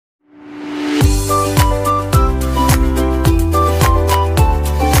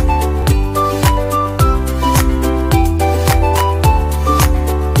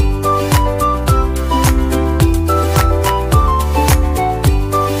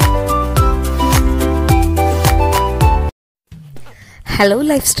Hello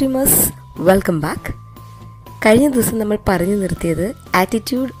life streamers, welcome back. കഴിഞ്ഞ ദിവസം നമ്മൾ പറഞ്ഞു നിർത്തിയത്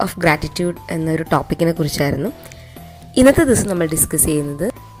ആറ്റിറ്റ്യൂഡ് ഓഫ് ഗ്രാറ്റിറ്റ്യൂഡ് എന്നൊരു ടോപ്പിക്കിനെ കുറിച്ചായിരുന്നു. ഇന്നത്തെ ദിവസം നമ്മൾ ഡിസ്കസ് ചെയ്യുന്നത്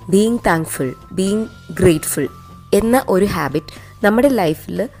ബീയിങ് താങ്ക്ഫുൾ, ബീയിങ് ഗ്രേറ്റ്ഫുൾ എന്ന ഒരു ഹാബിറ്റ് നമ്മുടെ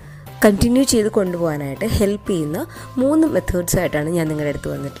ലൈഫിൽ കണ്ടിന്യൂ ചെയ്ത് കൊണ്ടുപോകാനായിട്ട് ഹെൽപ്പ് ചെയ്യുന്ന 3 മെത്തേഡ്സ് ആയിട്ടാണ് ഞാൻ നിങ്ങളുടെ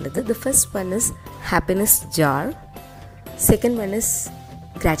അടുത്ത് വന്നിട്ടുള്ളത്. The first one is happiness jar, second one is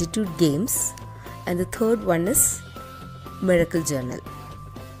gratitude games and the third one is miracle journal.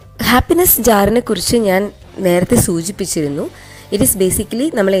 Happiness ജാറിനെ കുറിച്ച് ഞാൻ നേരത്തെ സൂചിപ്പിച്ചിരുന്നു. ഇറ്റ് ഈസ് ബേസിക്കലി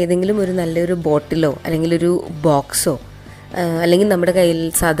നമ്മൾ ഏതെങ്കിലും ഒരു നല്ലൊരു ബോട്ടിലോ അല്ലെങ്കിൽ ഒരു ബോക്സോ അല്ലെങ്കിൽ നമ്മുടെ കയ്യിൽ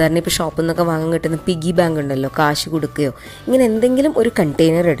സാധാരണ ഇപ്പോൾ ഷോപ്പിൽ നിന്നൊക്കെ വാങ്ങാൻ കിട്ടുന്ന പിഗി ബാങ്ക് ഉണ്ടല്ലോ, കാശ് കൊടുക്കുകയോ ഇങ്ങനെ എന്തെങ്കിലും ഒരു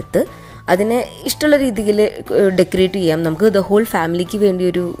കണ്ടെയ്നർ എടുത്ത് അതിനെ ഇഷ്ടമുള്ള രീതിയിൽ ഡെക്കറേറ്റ് ചെയ്യാം. നമുക്ക് ദ ഹോൾ ഫാമിലിക്ക് വേണ്ടി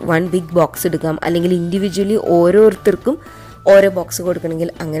ഒരു 1 ബിഗ് ബോക്സ് എടുക്കാം, അല്ലെങ്കിൽ ഇൻഡിവിജ്വലി ഓരോരുത്തർക്കും ഓരോ ബോക്സ്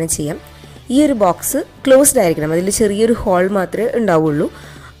കൊടുക്കണമെങ്കിൽ അങ്ങനെ ചെയ്യാം. ഈ ഒരു ബോക്സ് ക്ലോസ്ഡ് ആയിരിക്കണം, അതിൽ ചെറിയൊരു ഹോൾ മാത്രമേ ഉണ്ടാവുള്ളൂ.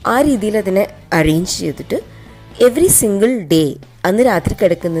 ആ രീതിയിൽ അതിനെ അറേഞ്ച് ചെയ്തിട്ട് എവറി സിംഗിൾ ഡേ അന്ന് രാത്രി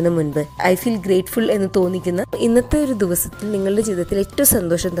കിടക്കുന്നതിന് മുൻപ് ഐ ഫീൽ ഗ്രേറ്റ്ഫുൾ എന്ന് തോന്നിക്കുന്ന ഇന്നത്തെ ഒരു ദിവസത്തിൽ നിങ്ങളുടെ ജീവിതത്തിൽ ഏറ്റവും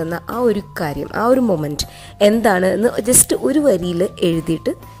സന്തോഷം തന്ന ആ ഒരു കാര്യം, ആ ഒരു മൊമെൻറ്റ് എന്താണ് എന്ന് ജസ്റ്റ് ഒരു വരിയിൽ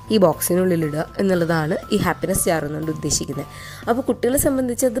എഴുതിയിട്ട് ഈ ബോക്സിനുള്ളിലിടുക എന്നുള്ളതാണ് ഈ ഹാപ്പിനെസ് ജാർ എന്നുകൊണ്ട് ഉദ്ദേശിക്കുന്നത്. അപ്പോൾ കുട്ടികളെ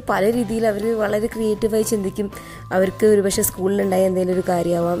സംബന്ധിച്ച് അത് പല രീതിയിൽ അവർ വളരെ ക്രിയേറ്റീവായി ചിന്തിക്കും. അവർക്ക് ഒരുപക്ഷെ സ്കൂളിലുണ്ടായ എന്തെങ്കിലും ഒരു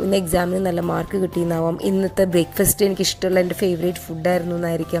കാര്യമാവാം, ഇന്ന് എക്സാമിന് നല്ല മാർക്ക് കിട്ടിയെന്നാവാം, ഇന്നത്തെ ബ്രേക്ക്ഫാസ്റ്റ് എനിക്ക് ഇഷ്ടമുള്ള എൻ്റെ ഫേവറേറ്റ് ഫുഡായിരുന്നു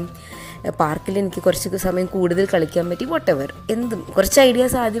എന്നായിരിക്കാം, പാർക്കിൽ എനിക്ക് കുറച്ച് സമയം കൂടുതൽ കളിക്കാൻ പറ്റി, വോട്ടെവർ എന്തും കുറച്ച്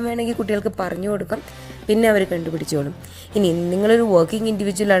ഐഡിയാസ് ആദ്യം വേണമെങ്കിൽ കുട്ടികൾക്ക് പറഞ്ഞു കൊടുക്കാം, പിന്നെ അവർ കണ്ടുപിടിച്ചോളും. ഇനി നിങ്ങളൊരു വർക്കിംഗ്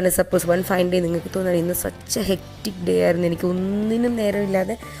ഇൻഡിവിജ്വൽ ആണ്, സപ്പോസ് വൺ ഫൈൻ ഡേ നിങ്ങൾക്ക് തോന്നുന്നത് ഇന്ന് സച്ച് എ ഹെക്റ്റിക് ഡേ ആയിരുന്നു, എനിക്ക് ഒന്നിനും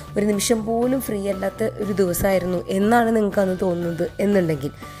നേരമില്ലാതെ ഒരു നിമിഷം പോലും ഫ്രീ അല്ലാത്ത ഒരു ദിവസമായിരുന്നു എന്നാണ് നിങ്ങൾക്ക് അന്ന് തോന്നുന്നത്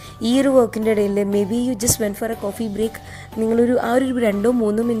എന്നുണ്ടെങ്കിൽ ഈ ഒരു വർക്കിൻ്റെ ഇടയിൽ may be you just went for A coffee break, നിങ്ങളൊരു ആ ഒരു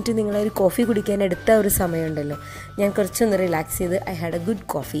 2-3 മിനിറ്റ് നിങ്ങളൊരു കോഫി കുടിക്കാൻ എടുത്ത ഒരു സമയമുണ്ടല്ലോ, ഞാൻ കുറച്ചൊന്ന് റിലാക്സ് ചെയ്ത് I had A good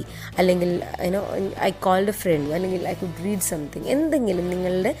coffee, അല്ലെങ്കിൽ ഐ കോൾഡ് എ ഫ്രണ്ട്, അല്ലെങ്കിൽ ഐ കുഡ് റീഡ് സംതിങ്, എന്തെങ്കിലും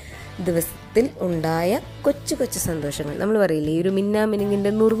നിങ്ങളുടെ ദിവസത്തിൽ ഉണ്ടായ കൊച്ചു കൊച്ചു സന്തോഷങ്ങൾ, നമ്മൾ പറയില്ലേ ഈ ഒരു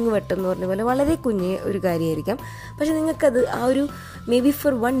മിന്നാമിനുങ്ങിൻ്റെ നുറുങ്ങുവട്ടം എന്ന് പറഞ്ഞ പോലെ വളരെ കുഞ്ഞ് ഒരു കാര്യമായിരിക്കാം, പക്ഷെ നിങ്ങൾക്കത് ആ ഒരു may be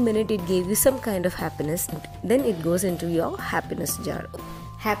four 1 minute it gave you some kind of happiness, then it goes in to your happiness jar.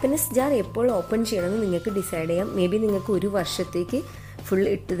 Happiness jar എപ്പോൾ ഓപ്പൺ ചെയ്യണമെന്ന് നിങ്ങൾക്ക് ഡിസൈഡ് ചെയ്യാം. മേ ബി നിങ്ങൾക്ക് ഒരു വർഷത്തേക്ക് ഫുൾ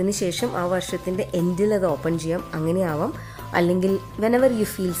ഇട്ടതിന് ശേഷം ആ വർഷത്തിൻ്റെ എൻഡിൽ അത് ഓപ്പൺ ചെയ്യാം, അങ്ങനെ ആവാം. അല്ലെങ്കിൽ വെനെവർ യു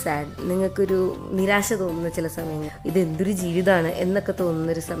ഫീൽ സാഡ്, നിങ്ങൾക്കൊരു നിരാശ തോന്നുന്ന ചില സമയങ്ങൾ, ഇത് എന്തൊരു ജീവിതമാണ് എന്നൊക്കെ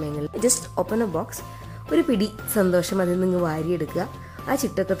തോന്നുന്നൊരു സമയങ്ങളിൽ ജസ്റ്റ് ഓപ്പൺ എ ബോക്സ്, ഒരു പിടി സന്തോഷം അതിൽ നിന്ന് വാരിയെടുക്കുക, ആ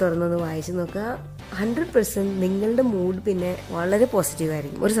ചിട്ടൊക്കെ തുറന്നൊന്ന് വായിച്ച് നോക്കുക. 100% നിങ്ങളുടെ മൂഡ് പിന്നെ വളരെ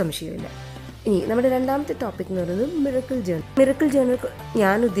പോസിറ്റീവായിരിക്കും, ഒരു സംശയമില്ല. ഇനി നമ്മുടെ രണ്ടാമത്തെ ടോപ്പിക് എന്ന് പറയുന്നത് മിറക്കിൾ ജേർണൽ. മിറക്കിൾ ജേർണൽ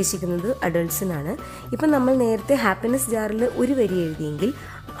ഞാൻ ഉദ്ദേശിക്കുന്നത് അഡൾട്ട്സിനാണ്. ഇപ്പം നമ്മൾ നേരത്തെ ഹാപ്പിനെസ് ജാറിൽ ഒരു വരി എഴുതിയെങ്കിൽ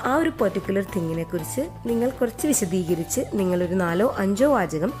ആ ഒരു പെർട്ടിക്കുലർ തിങ്ങിനെ കുറിച്ച് നിങ്ങൾ കുറച്ച് വിശദീകരിച്ച് നിങ്ങളൊരു 4-5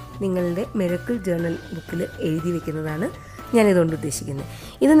 വാചകം നിങ്ങളുടെ മിറക്കിൾ ജേർണൽ ബുക്കിൽ എഴുതി വെക്കുന്നതാണ് ഞാനിതുകൊണ്ട് ഉദ്ദേശിക്കുന്നത്.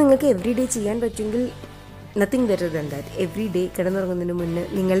 ഇത് നിങ്ങൾക്ക് എവറി ഡേ ചെയ്യാൻ പറ്റുമെങ്കിൽ nothing better than that. Every day കിടന്നുറങ്ങുന്നതിന് മുന്നേ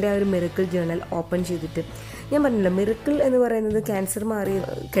നിങ്ങളുടെ ആ ഒരു മിറക്കിൾ ജേർണൽ ഓപ്പൺ ചെയ്തിട്ട്, ഞാൻ പറഞ്ഞില്ല മിറക്കിൾ എന്ന് പറയുന്നത് ക്യാൻസർ മാറി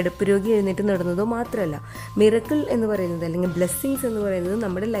കിടപ്പ് രോഗി എഴുന്നേറ്റ് നടന്നതോ മാത്രമല്ല, മിറക്കിൾ എന്ന് പറയുന്നത് അല്ലെങ്കിൽ ബ്ലെസ്സിങ്സ് എന്ന് പറയുന്നത്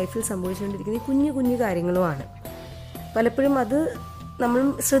നമ്മുടെ ലൈഫിൽ സംഭവിച്ചുകൊണ്ടിരിക്കുന്ന കുഞ്ഞു കുഞ്ഞു കാര്യങ്ങളുമാണ്. പലപ്പോഴും അത് നമ്മൾ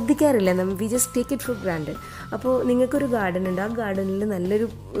ശ്രദ്ധിക്കാറില്ല, we just take it for granted. അപ്പോൾ നിങ്ങൾക്കൊരു ഗാർഡൻ ഉണ്ട്, ആ ഗാർഡനിൽ നല്ലൊരു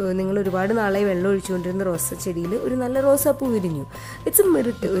നിങ്ങൾ ഒരുപാട് നാളായി വെള്ളം ഒഴിച്ചുകൊണ്ടിരുന്ന റോസ ചെടിയിൽ ഒരു നല്ല റോസാപ്പൂ വിരിഞ്ഞു. It's A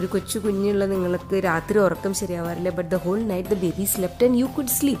miracle. ഒരു കൊച്ചു കുഞ്ഞുള്ള നിങ്ങൾക്ക് രാത്രി ഉറക്കം ശരിയാവാറില്ല, but the whole night the baby slept and you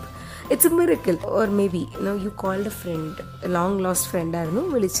could sleep. It's A miracle. Or may be U called a friend, long lost front ആയിരുന്നു,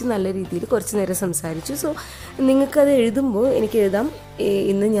 വിളിച്ച് നല്ല രീതിയിൽ കുറച്ച് നേരം സംസാരിച്ചു. സോ നിങ്ങൾക്കത് എഴുതുമ്പോൾ എനിക്ക് എഴുതാം,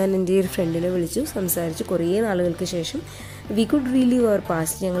 ഇന്ന് ഞാൻ എൻ്റെ ഒരു ഫ്രണ്ടിനെ വിളിച്ചു സംസാരിച്ചു, കുറേ നാളുകൾക്ക് ശേഷം we could relieve our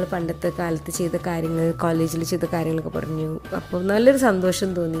past, ഞങ്ങൾ പണ്ടത്തെ കാലത്ത് ചെയ്ത കാര്യങ്ങൾ, കോളേജിൽ ചെയ്ത കാര്യങ്ങളൊക്കെ പറഞ്ഞു. അപ്പോൾ നല്ലൊരു സന്തോഷം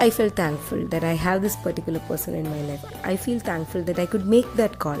തോന്നി. I feel thankful that I have this particular person in my life. I feel thankful that I could make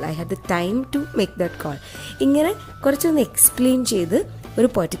that call, I had the time to make that call. ഇങ്ങനെ കുറച്ചൊന്ന് എക്സ്പ്ലെയിൻ ചെയ്ത് ഒരു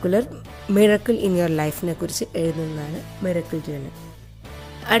പെർട്ടിക്കുലർ മിറക്കിൾ ഇൻ യുവർ ലൈഫിനെ കുറിച്ച് എഴുതുന്നതാണ് miracle journal.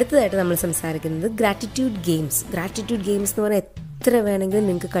 അടുത്തതായിട്ട് നമ്മൾ സംസാരിക്കുന്നത് gratitude games. Gratitude games എന്ന് പറഞ്ഞാൽ എത്ര വേണമെങ്കിലും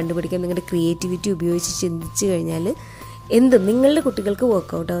നിങ്ങൾക്ക് കണ്ടുപിടിക്കാം. നിങ്ങളുടെ ക്രിയേറ്റിവിറ്റി ഉപയോഗിച്ച് ചിന്തിച്ച് കഴിഞ്ഞാൽ എന്തും നിങ്ങളുടെ കുട്ടികൾക്ക്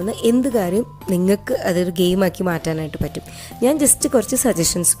വർക്കൗട്ട് ആവുന്ന എന്ത് കാര്യം നിങ്ങൾക്ക് അതൊരു ഗെയിമാക്കി മാറ്റാനായിട്ട് പറ്റും. ഞാൻ ജസ്റ്റ് കുറച്ച്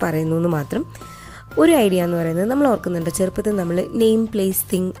സജഷൻസ് പറയുന്നു എന്ന് മാത്രം. ഒരു ഐഡിയ എന്ന് പറയുന്നത്, നമ്മൾ ഓർക്കുന്നുണ്ട് ചെറുപ്പത്തിൽ നമ്മൾ നെയിം, പ്ലേസ്,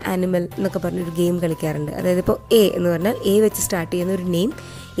 തിങ്, ആനിമൽ എന്നൊക്കെ പറഞ്ഞൊരു ഗെയിം കളിക്കാറുണ്ട്. അതായത് ഇപ്പോൾ എ എന്ന് പറഞ്ഞാൽ എ വെച്ച് സ്റ്റാർട്ട് ചെയ്യുന്ന ഒരു നെയിം,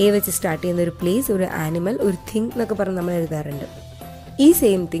 എ വെച്ച് സ്റ്റാർട്ട് ചെയ്യുന്ന ഒരു പ്ലേസ്, ഒരു ആനിമൽ, ഒരു തിങ് എന്നൊക്കെ പറഞ്ഞ് നമ്മൾ എഴുതാറുണ്ട്. ഈ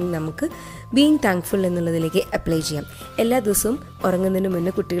സെയിം തിങ് നമുക്ക് ബീയിങ് താങ്ക്ഫുൾ എന്നുള്ളതിലേക്ക് അപ്ലൈ ചെയ്യാം. എല്ലാ ദിവസവും ഉറങ്ങുന്നതിന്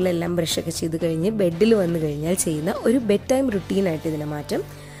മുന്നേ കുട്ടികളെല്ലാം ബ്രഷൊക്കെ ചെയ്ത് കഴിഞ്ഞ് ബെഡിൽ വന്നു കഴിഞ്ഞാൽ ചെയ്യുന്ന ഒരു ബെഡ് ടൈം റുട്ടീനായിട്ട് ഇതിനെ മാറ്റാം.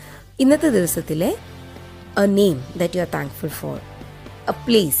 ഇന്നത്തെ ദിവസത്തിലെ A name that you are thankful for. a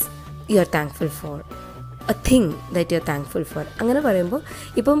place you are thankful for, a thing that you are thankful for. അങ്ങനെ പറയുമ്പോൾ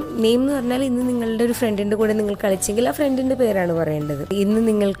ഇപ്പം നെയിം എന്ന് പറഞ്ഞാൽ ഇന്ന് നിങ്ങളുടെ ഒരു ഫ്രണ്ടിൻ്റെ കൂടെ നിങ്ങൾ കളിച്ചെങ്കിൽ ആ ഫ്രണ്ടിൻ്റെ പേരാണ് പറയേണ്ടത്. ഇന്ന്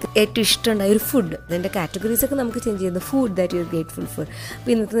നിങ്ങൾക്ക് ഏറ്റവും ഇഷ്ടമുണ്ടായ ഒരു ഫുഡ്, അതിൻ്റെ കാറ്റഗറീസ് ഒക്കെ നമുക്ക് ചേഞ്ച് ചെയ്യുന്നത്. Food that you are grateful four.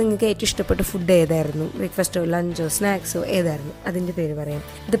 അപ്പോൾ ഇന്നത്തെ നിങ്ങൾക്ക് ഏറ്റവും ഇഷ്ടപ്പെട്ട ഫുഡ് ഏതായിരുന്നു? ബ്രേക്ക്ഫാസ്റ്റോ ലഞ്ചോ സ്നാക്സോ ഏതായിരുന്നു? അതിൻ്റെ പേര് പറയാം.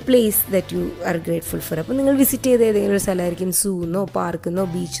 The place that you are grateful four. അപ്പോൾ നിങ്ങൾ വിസിറ്റ് ചെയ്ത ഏതെങ്കിലും ഒരു സ്ഥലമായിരിക്കും. സൂന്നോ പാർക്കെന്നോ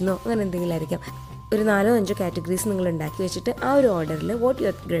ബീച്ചെന്നോ അങ്ങനെ എന്തെങ്കിലും ആയിരിക്കാം. ഒരു 4-5 കാറ്റഗറീസ് നിങ്ങൾ ഉണ്ടാക്കി വെച്ചിട്ട് ആ ഒരു ഓർഡറിൽ what you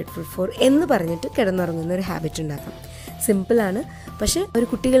are grateful four എന്ന് പറഞ്ഞിട്ട് കിടന്നുറങ്ങുന്ന ഒരു ഹാബിറ്റ് ഉണ്ടാക്കാം. സിമ്പിളാണ്, പക്ഷേ ഒരു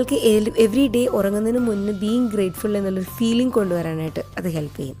കുട്ടികൾക്ക് എവറി ഡേ ഉറങ്ങുന്നതിന് മുന്നേ ബീയിങ് ഗ്രേറ്റ്ഫുൾ എന്നുള്ളൊരു ഫീലിംഗ് കൊണ്ടുവരാനായിട്ട് അത്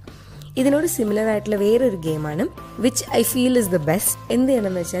ഹെൽപ്പ് ചെയ്യും. ഇതിനോട് സിമിലർ ആയിട്ടുള്ള വേറൊരു ഗെയിമാണ് which I feel is the best. എന്ത്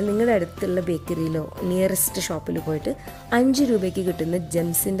ചെയ്യണമെന്ന് വെച്ചാൽ നിങ്ങളുടെ അടുത്തുള്ള ബേക്കറിയിലോ നിയറസ്റ്റ് ഷോപ്പിൽ പോയിട്ട് 5 രൂപയ്ക്ക് കിട്ടുന്ന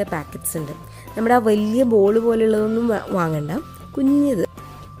ജെംസിൻ്റെ പാക്കറ്റ്സ് ഉണ്ട്. നമ്മുടെ ആ വലിയ ബോൾ പോലെയുള്ളതൊന്നും വാങ്ങണ്ട, കുഞ്ഞത്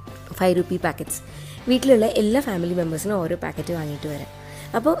 5 രൂപീ പാക്കറ്റ്സ്. വീട്ടിലുള്ള എല്ലാ ഫാമിലി മെമ്പേഴ്സിനും ഓരോ പാക്കറ്റ് വാങ്ങിയിട്ട് വരാം.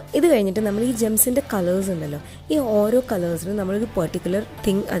 അപ്പോൾ ഇത് കഴിഞ്ഞിട്ട് നമ്മൾ ഈ ജെംസിൻ്റെ കളേഴ്സ് ഉണ്ടല്ലോ, ഈ ഓരോ കളേഴ്സിനും നമ്മളൊരു പെർട്ടിക്കുലർ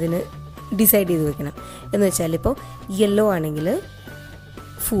തിങ് അതിന് ഡിസൈഡ് ചെയ്ത് വെക്കണം. എന്ന് വെച്ചാൽ ഇപ്പോൾ യെല്ലോ ആണെങ്കിൽ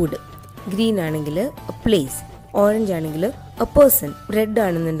ഫുഡ്, ഗ്രീൻ ആണെങ്കിൽ എ പ്ലേസ്, ഓറഞ്ച് ആണെങ്കിൽ എ പേഴ്സൺ, റെഡ്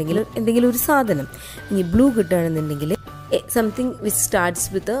ആണെന്നുണ്ടെങ്കിൽ എന്തെങ്കിലും ഒരു സാധനം, ഇനി blue കിട്ടുകയാണെന്നുണ്ടെങ്കിൽ something which starts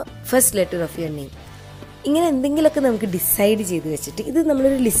with first letter of your name. ഇങ്ങനെ എന്തെങ്കിലുമൊക്കെ നമുക്ക് ഡിസൈഡ് ചെയ്ത് വെച്ചിട്ട് ഇത്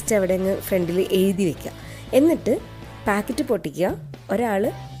നമ്മളൊരു ലിസ്റ്റ് അവിടെ അങ്ങ് ഫ്രണ്ടിൽ എഴുതി വെക്കുക. എന്നിട്ട് പാക്കറ്റ് പൊട്ടിക്കുക, ഒരാൾ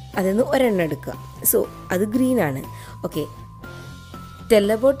അതിൽ നിന്ന് ഒരെണ്ണം എടുക്കുക. സോ അത് ഗ്രീനാണ്. Okay, tell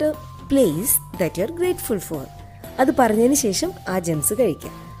about A place that you are grateful four. അത് പറഞ്ഞതിന് ശേഷം ആ ജെംസ്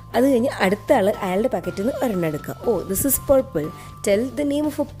കഴിക്കുക. അത് കഴിഞ്ഞ് അടുത്ത ആൾ അയാളുടെ പാക്കറ്റിൽ നിന്ന് ഒരെണ്ണം എടുക്കുക. Oh this is purple, tell the name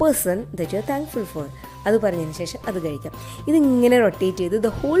of A person that you are thankful for. അത് പറഞ്ഞതിന് ശേഷം അത് കഴിക്കാം. ഇതിങ്ങനെ റൊട്ടേറ്റ് ചെയ്ത് the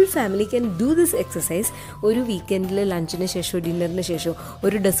whole family can do this exercise. ഒരു വീക്കെൻഡിൽ ലഞ്ചിന് ശേഷമോ ഡിന്നറിന് ശേഷമോ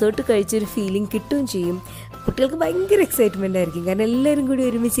ഒരു ഡെസേർട്ട് കഴിച്ചൊരു ഫീലിംഗ് കിട്ടുകയും ചെയ്യും. കുട്ടികൾക്ക് ഭയങ്കര എക്സൈറ്റ്മെൻ്റ് ആയിരിക്കും, കാരണം എല്ലാവരും കൂടി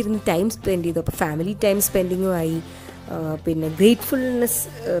ഒരുമിച്ചിരുന്ന് ടൈം സ്പെൻഡ് ചെയ്തു. അപ്പോൾ ഫാമിലി ടൈം സ്പെൻഡിങ്ങുമായി, പിന്നെ ഗ്രേറ്റ്ഫുൾനെസ്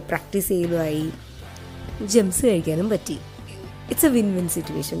പ്രാക്ടീസ് ചെയ്യലുമായി, ജെംസ് കഴിക്കാനും പറ്റി. It's A win win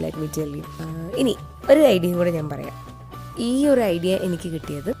situation, let me tell you. ഇനി ഒരു ഐഡിയയും കൂടെ ഞാൻ പറയാം. ഈ ഒരു ഐഡിയ എനിക്ക്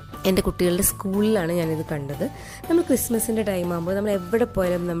കിട്ടിയത് എൻ്റെ കുട്ടികളുടെ സ്കൂളിലാണ് ഞാനിത് കണ്ടത്. നമ്മൾ ക്രിസ്മസിൻ്റെ ടൈം ആകുമ്പോൾ നമ്മൾ എവിടെ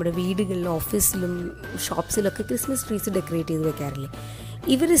പോയാലും നമ്മുടെ വീടുകളിലും ഓഫീസിലും ഷോപ്സിലൊക്കെ ക്രിസ്മസ് ട്രീസ് ഡെക്കറേറ്റ് ചെയ്ത് വെക്കാറില്ലേ.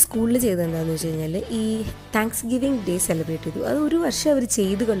 ഇവർ സ്കൂളിൽ ചെയ്തത് എന്താണെന്ന് വെച്ച് കഴിഞ്ഞാൽ ഈ താങ്ക്സ് ഗിവിങ് ഡേ സെലിബ്രേറ്റ് ചെയ്തു. അത് ഒരു വർഷം അവർ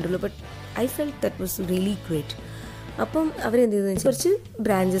ചെയ്ത് കണ്ടുള്ളൂ, but I felt that was really great. അപ്പം അവരെന്ത് ചെയ്തതെന്ന് വെച്ചാൽ കുറച്ച്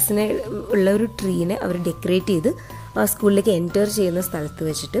ബ്രാഞ്ചസിനെ ഉള്ള ഒരു ട്രീനെ അവർ ഡെക്കറേറ്റ് ചെയ്ത് ആ സ്കൂളിലേക്ക് എൻറ്റർ ചെയ്യുന്ന സ്ഥലത്ത്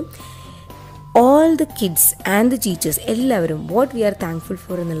വെച്ചിട്ട് all the kids and the teachers എല്ലാവരും what we R thankful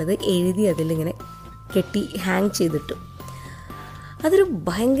for എന്നുള്ളത് എഴുതി അതിലിങ്ങനെ കെട്ടി ഹാങ് ചെയ്തിട്ടു. അതൊരു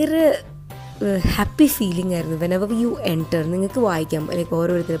ഭയങ്കര ഹാപ്പി ഫീലിംഗ് ആയിരുന്നു. വെനെവർ യു എൻറ്റർ നിങ്ങൾക്ക് വായിക്കാം, ലൈക്ക്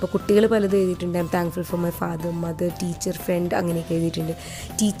ഓരോരുത്തരും. അപ്പോൾ കുട്ടികൾ പലതും എഴുതിയിട്ടുണ്ട്, I M thankful for my father, mother, teacher, front, അങ്ങനെയൊക്കെ എഴുതിയിട്ടുണ്ട്.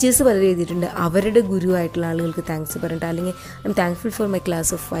 ടീച്ചേഴ്സ് പലരും എഴുതിയിട്ടുണ്ട്, അവരുടെ ഗുരുവായിട്ടുള്ള ആളുകൾക്ക് താങ്ക്സ് പറഞ്ഞിട്ട്, അല്ലെങ്കിൽ I M thankful for my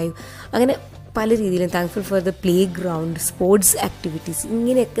class of 5. അങ്ങനെ പല രീതിയിലും thankful for the play ground, sports activities,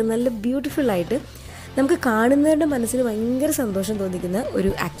 ഇങ്ങനെയൊക്കെ നല്ല ബ്യൂട്ടിഫുള്ളായിട്ട് നമുക്ക് കാണുന്നവരുടെ മനസ്സിന് ഭയങ്കര സന്തോഷം തോന്നിക്കുന്ന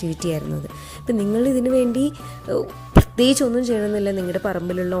ഒരു ആക്ടിവിറ്റി ആയിരുന്നു അത്. ഇപ്പം നിങ്ങളിതിനു വേണ്ടി പ്രത്യേകിച്ച് ഒന്നും ചെയ്യണമെന്നില്ല. നിങ്ങളുടെ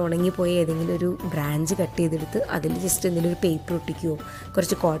പറമ്പിലുള്ള ഉണങ്ങിപ്പോയ ഏതെങ്കിലും ഒരു ബ്രാഞ്ച് കട്ട് ചെയ്തെടുത്ത് അതിൽ ജസ്റ്റ് എന്തെങ്കിലും ഒരു പേപ്പർ ഒട്ടിക്കുകയോ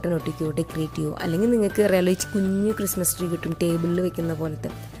കുറച്ച് കോട്ടൺ ഒട്ടിക്കുകയോ ഡെക്കറേറ്റ് ചെയ്യുമോ, അല്ലെങ്കിൽ നിങ്ങൾക്ക് അറിയാലോ കുഞ്ഞു ക്രിസ്മസ് ട്രീ കിട്ടും ടേബിളിൽ വെക്കുന്ന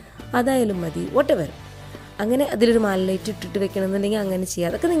പോലത്തെ, അതായാലും മതി, വോട്ടെവർ. അങ്ങനെ അതിലൊരു മാലൈറ്റ് ഇട്ടിട്ട് വെക്കണമെന്നുണ്ടെങ്കിൽ അങ്ങനെ ചെയ്യുക.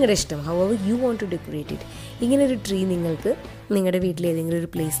 അതൊക്കെ നിങ്ങളുടെ ഇഷ്ടം, how ever you want to decorate it. ഇങ്ങനെ ഒരു ട്രീ നിങ്ങൾക്ക് നിങ്ങളുടെ വീട്ടിൽ ഏതെങ്കിലും ഒരു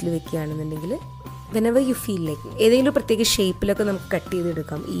പ്ലേസിൽ വെക്കുകയാണെന്നുണ്ടെങ്കിൽ വെനെവർ യു ഫീൽ ലൈക്ക് ഏതെങ്കിലും പ്രത്യേക ഷേപ്പിലൊക്കെ നമുക്ക് കട്ട്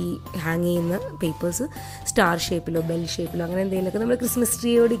ചെയ്തെടുക്കാം. ഈ ഹാങ് ചെയ്യുന്ന പേപ്പേഴ്സ് സ്റ്റാർ ഷേപ്പിലോ ബെൽ ഷേപ്പിലോ അങ്ങനെ എന്തെങ്കിലുമൊക്കെ നമ്മൾ ക്രിസ്മസ്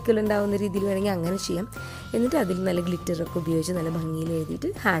ട്രീയോട് ഇക്വൽ ഉണ്ടാകുന്ന രീതിയിൽ വേണമെങ്കിൽ അങ്ങനെ ചെയ്യാം. എന്നിട്ട് അതിൽ നല്ല ഗ്ലിറ്ററൊക്കെ ഉപയോഗിച്ച് നല്ല ഭംഗിയിൽ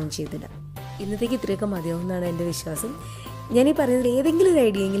എഴുതിയിട്ട് ഹാങ് ചെയ്തിടാം. ഇന്നത്തേക്ക് ഇത്രയൊക്കെ മതിയാവുമെന്നാണ് എൻ്റെ വിശ്വാസം. ഞാനീ പറയുന്നത് ഏതെങ്കിലും ഒരു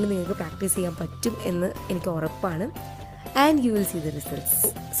ഐഡിയെങ്കിലും നിങ്ങൾക്ക് പ്രാക്ടീസ് ചെയ്യാൻ പറ്റും എന്ന് എനിക്ക് ഉറപ്പാണ്. And you will see the results.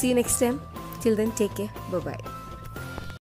 See you next time. Till then take care. By.